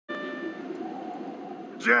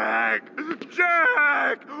Jack!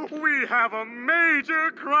 Jack! We have a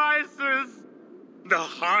major crisis! The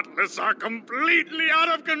Heartless are completely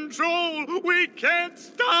out of control! We can't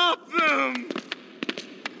stop them!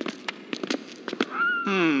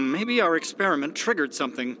 Maybe our experiment triggered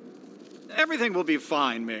something. Everything will be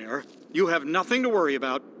fine, Mayor. You have nothing to worry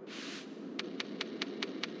about.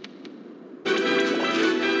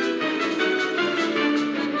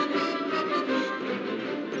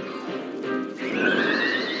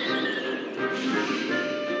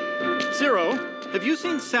 Zero, have you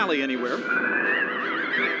seen Sally anywhere?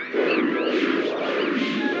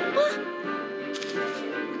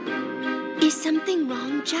 Is something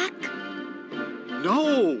wrong, Jack?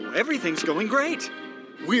 No, everything's going great.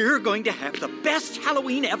 We're going to have the best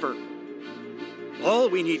Halloween ever. All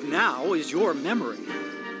we need now is your memory.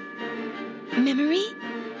 Memory?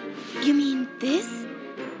 You mean this?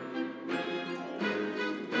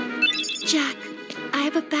 Jack, I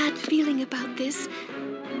have a bad feeling about this.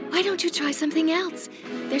 Why don't you try something else?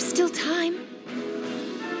 There's still time.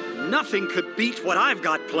 Nothing could beat what I've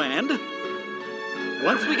got planned.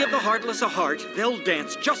 Once we give the Heartless a heart, they'll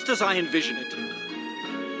dance just as I envision it.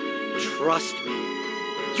 Trust me,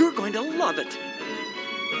 you're going to love it.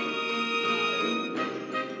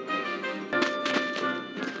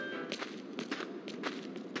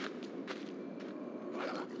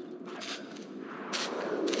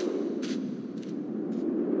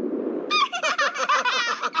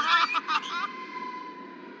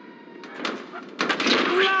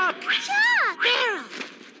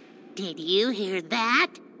 Did you hear that?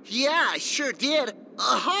 Yeah, I sure did. A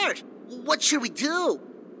heart. What should we do?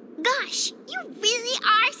 Gosh, you really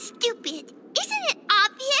are stupid. Isn't it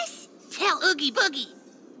obvious? Tell Oogie Boogie.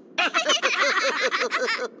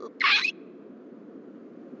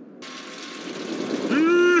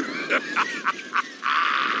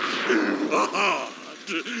 A heart!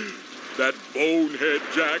 That bonehead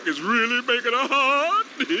Jack is really making a heart?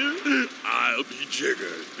 I'll be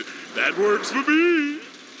jiggered. That works for me.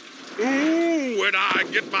 Ooh, when I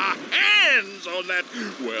get my hands on that...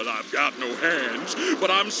 Well, I've got no hands, but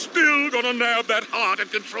I'm still gonna nab that heart and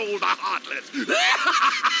control the Heartless.